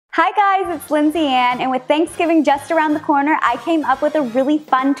Hi guys, it's LindsayAnn, and with Thanksgiving just around the corner, I came up with a really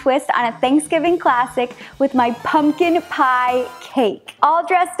fun twist on a Thanksgiving classic with my pumpkin pie cake. All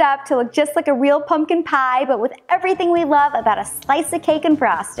dressed up to look just like a real pumpkin pie, but with everything we love about a slice of cake and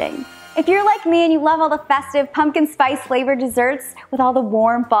frosting. If you're like me and you love all the festive pumpkin spice flavored desserts with all the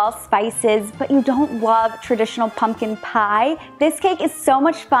warm fall spices, but you don't love traditional pumpkin pie, this cake is so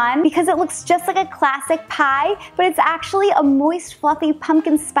much fun because it looks just like a classic pie, but it's actually a moist, fluffy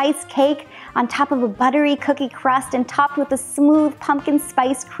pumpkin spice cake on top of a buttery cookie crust and topped with a smooth pumpkin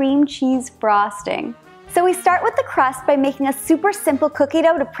spice cream cheese frosting. So we start with the crust by making a super simple cookie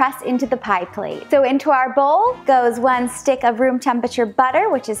dough to press into the pie plate. So into our bowl goes 1 stick of room temperature butter,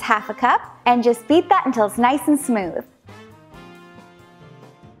 which is ½ a cup, and just beat that until it's nice and smooth.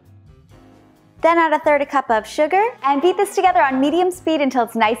 Then add 1/3 cup of sugar and beat this together on medium speed until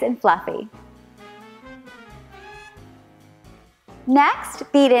it's nice and fluffy. Next,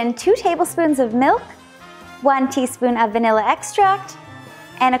 beat in 2 tablespoons of milk, 1 teaspoon of vanilla extract,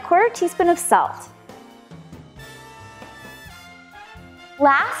 and 1/4 teaspoon of salt.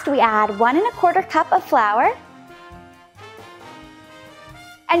 Last, we add 1 1/4 cup of flour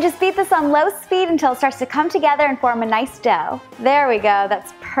and just beat this on low speed until it starts to come together and form a nice dough. There we go,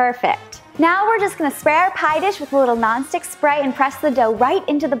 that's perfect. Now we're just gonna spray our pie dish with a little nonstick spray and press the dough right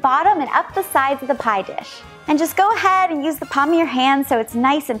into the bottom and up the sides of the pie dish. And just go ahead and use the palm of your hand so it's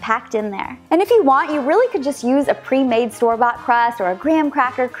nice and packed in there. And if you want, you really could just use a pre-made store-bought crust or a graham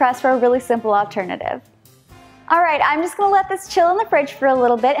cracker crust for a really simple alternative. Alright, I'm just gonna let this chill in the fridge for a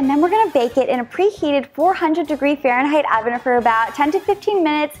little bit, and then we're gonna bake it in a preheated 400-degree Fahrenheit oven for about 10 to 15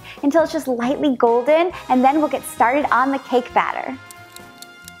 minutes until it's just lightly golden, and then we'll get started on the cake batter.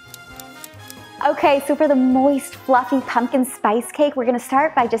 Okay, so for the moist, fluffy pumpkin spice cake, we're gonna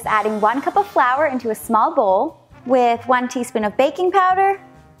start by just adding 1 cup of flour into a small bowl with 1 teaspoon of baking powder,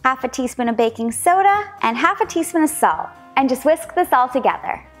 ½ a teaspoon of baking soda, and ½ a teaspoon of salt, and just whisk this all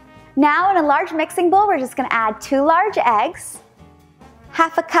together. Now in a large mixing bowl, we're just gonna add 2 large eggs,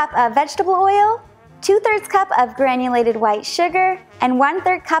 ½ a cup of vegetable oil, 2/3 cup of granulated white sugar, and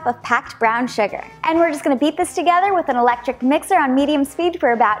 1/3 cup of packed brown sugar. And we're just gonna beat this together with an electric mixer on medium speed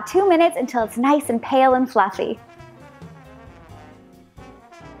for about 2 minutes until it's nice and pale and fluffy.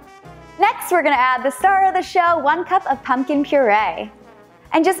 Next, we're gonna add the star of the show, 1 cup of pumpkin puree.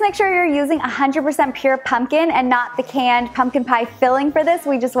 And just make sure you're using 100% pure pumpkin and not the canned pumpkin pie filling for this.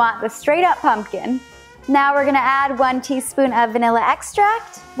 We just want the straight up pumpkin. Now we're gonna add 1 teaspoon of vanilla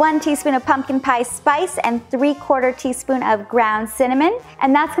extract, 1 teaspoon of pumpkin pie spice, and 3/4 teaspoon of ground cinnamon.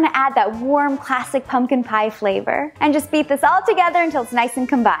 And that's gonna add that warm, classic pumpkin pie flavor. And just beat this all together until it's nice and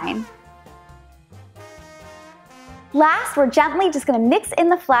combined. Last, we're gently just gonna mix in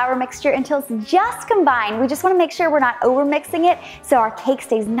the flour mixture until it's just combined. We just wanna make sure we're not over mixing it so our cake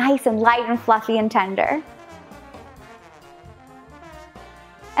stays nice and light and fluffy and tender.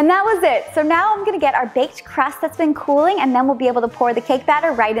 And that was it. So now I'm gonna get our baked crust that's been cooling, and then we'll be able to pour the cake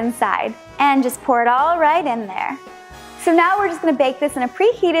batter right inside. And just pour it all right in there. So now we're just gonna bake this in a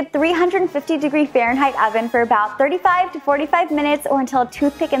preheated 350-degree Fahrenheit oven for about 35 to 45 minutes, or until a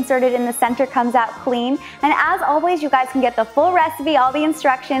toothpick inserted in the center comes out clean. And as always, you guys can get the full recipe, all the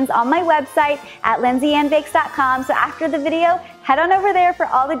instructions on my website at lindsayannbakes.com. So after the video, head on over there for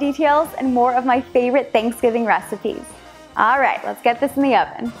all the details and more of my favorite Thanksgiving recipes. All right, let's get this in the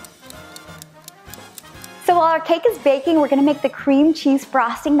oven. So while our cake is baking, we're gonna make the cream cheese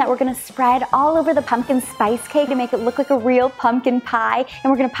frosting that we're gonna spread all over the pumpkin spice cake to make it look like a real pumpkin pie.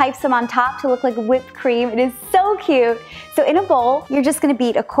 And we're gonna pipe some on top to look like whipped cream. It is so cute. So in a bowl, you're just gonna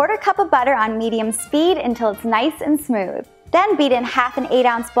beat 1/4 cup of butter on medium speed until it's nice and smooth. Then beat in ½ an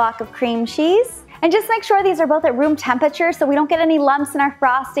 8-ounce block of cream cheese. And just make sure these are both at room temperature so we don't get any lumps in our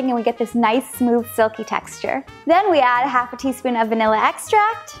frosting and we get this nice, smooth, silky texture. Then we add ½ a teaspoon of vanilla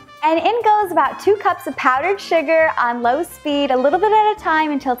extract. And in goes about 2 cups of powdered sugar on low speed, a little bit at a time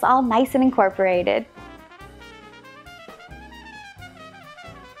until it's all nice and incorporated.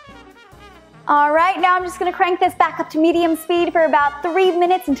 All right, now I'm just gonna crank this back up to medium speed for about 3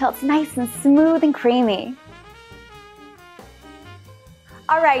 minutes until it's nice and smooth and creamy.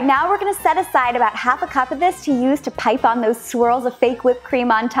 All right, now we're gonna set aside about ½ a cup of this to use to pipe on those swirls of fake whipped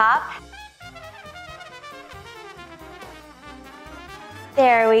cream on top.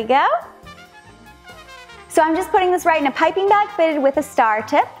 There we go. So I'm just putting this right in a piping bag fitted with a star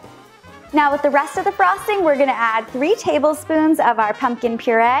tip. Now with the rest of the frosting, we're gonna add 3 tablespoons of our pumpkin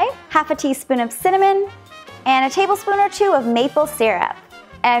puree, ½ a teaspoon of cinnamon, and a tablespoon or 2 of maple syrup.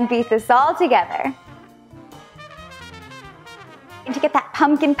 And beat this all together. And to get that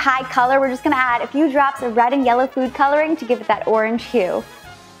pumpkin pie color, we're just gonna add a few drops of red and yellow food coloring to give it that orange hue.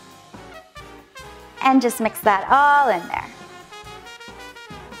 and just mix that all in there.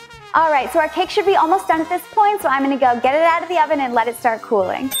 All right, so our cake should be almost done at this point, so I'm gonna go get it out of the oven and let it start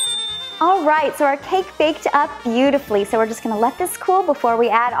cooling. All right, so our cake baked up beautifully, so we're just gonna let this cool before we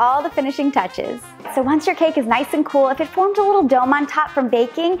add all the finishing touches. So once your cake is nice and cool, if it formed a little dome on top from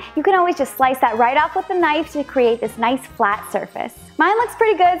baking, you can always just slice that right off with a knife to create this nice flat surface. Mine looks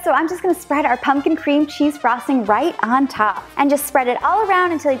pretty good, so I'm just gonna spread our pumpkin cream cheese frosting right on top and just spread it all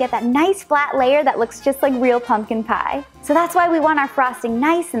around until you get that nice flat layer that looks just like real pumpkin pie. So that's why we want our frosting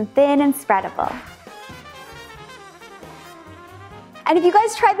nice and thin and spreadable. And if you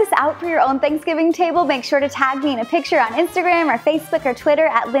guys tried this out for your own Thanksgiving table, make sure to tag me in a picture on Instagram or Facebook or Twitter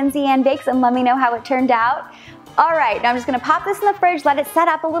at LindsayAnnBakes and let me know how it turned out. All right, now I'm just gonna pop this in the fridge, let it set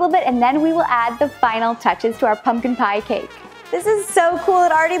up a little bit, and then we will add the final touches to our pumpkin pie cake. This is so cool,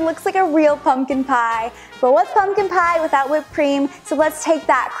 it already looks like a real pumpkin pie. But what's pumpkin pie without whipped cream? So let's take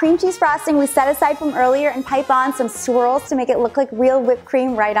that cream cheese frosting we set aside from earlier and pipe on some swirls to make it look like real whipped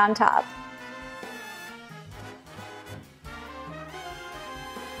cream right on top.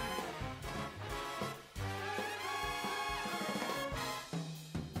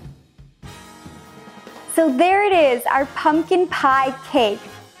 So there it is, our pumpkin pie cake.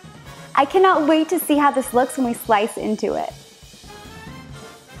 I cannot wait to see how this looks when we slice into it.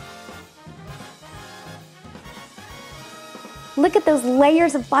 Look at those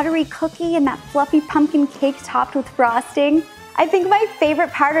layers of buttery cookie and that fluffy pumpkin cake topped with frosting. I think my favorite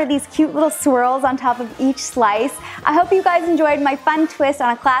part are these cute little swirls on top of each slice. I hope you guys enjoyed my fun twist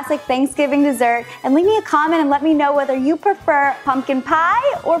on a classic Thanksgiving dessert, and leave me a comment and let me know whether you prefer pumpkin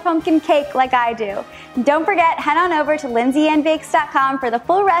pie or pumpkin cake like I do. Don't forget, head on over to lindsayannbakes.com for the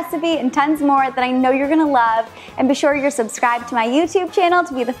full recipe and tons more that I know you're gonna love. And be sure you're subscribed to my YouTube channel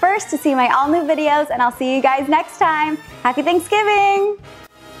to be the first to see my all new videos, and I'll see you guys next time. Happy Thanksgiving!